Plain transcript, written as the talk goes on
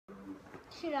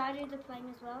Should I do the playing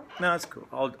as well? No, it's cool.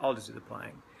 I'll just do the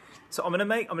playing. So I'm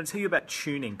gonna tell you about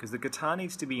tuning, because the guitar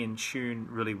needs to be in tune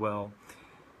really well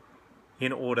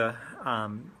in order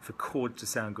for chords to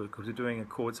sound good, because we're doing a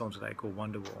chord song today called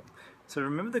Wonderwall. So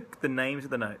remember the names of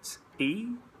the notes: E,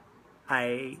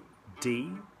 A,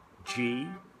 D, G,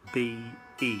 B,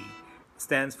 E. It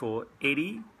stands for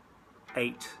Eddie,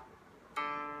 8,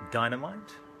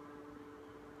 Dynamite,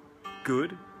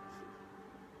 Good,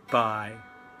 by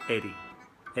Eddie.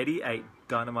 Eddie 8,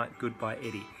 Dynamite, Good by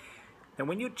Eddie. And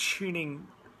when you're tuning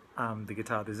the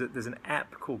guitar, there's an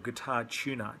app called Guitar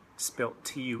Tuner, spelt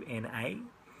T-U-N-A,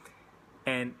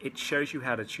 and it shows you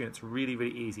how to tune. It's really,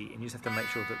 really easy, and you just have to make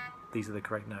sure that these are the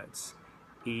correct notes.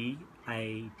 E,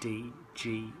 A, D,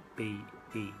 G, B,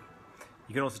 E.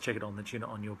 You can also check it on the tuner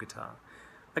on your guitar.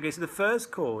 Okay, so the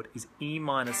first chord is E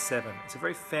minor 7. It's a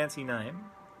very fancy name,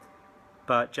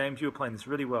 but James, you were playing this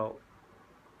really well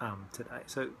today.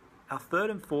 So our third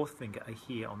and fourth finger are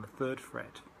here on the 3rd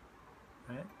fret,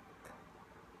 right?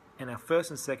 And our first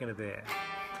and second are there.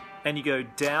 And you go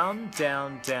down,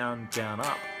 down, down, down,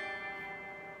 up.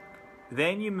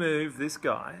 Then you move this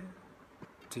guy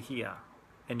to here,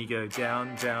 and you go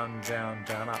down, down, down,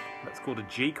 down, up. That's called a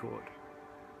G chord.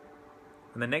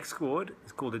 And the next chord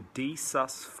is called a D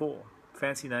sus4.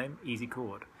 Fancy name, easy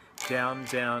chord. Down,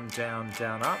 down, down,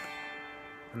 down, up.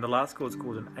 And the last chord is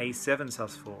called an A7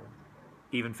 sus4.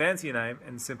 Even fancier name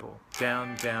and simple.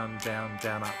 Down, down, down,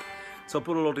 down, up. So I'll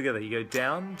put it all together. You go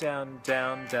down, down,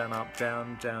 down, down, up,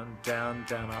 down, down, down,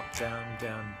 down, up, down,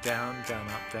 down, down, down,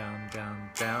 up, down, down,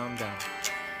 down, down.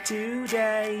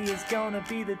 Today is gonna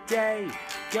be the day,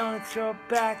 gonna throw it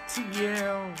back to you.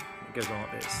 It goes on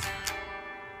like this.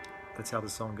 That's how the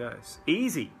song goes.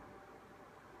 Easy.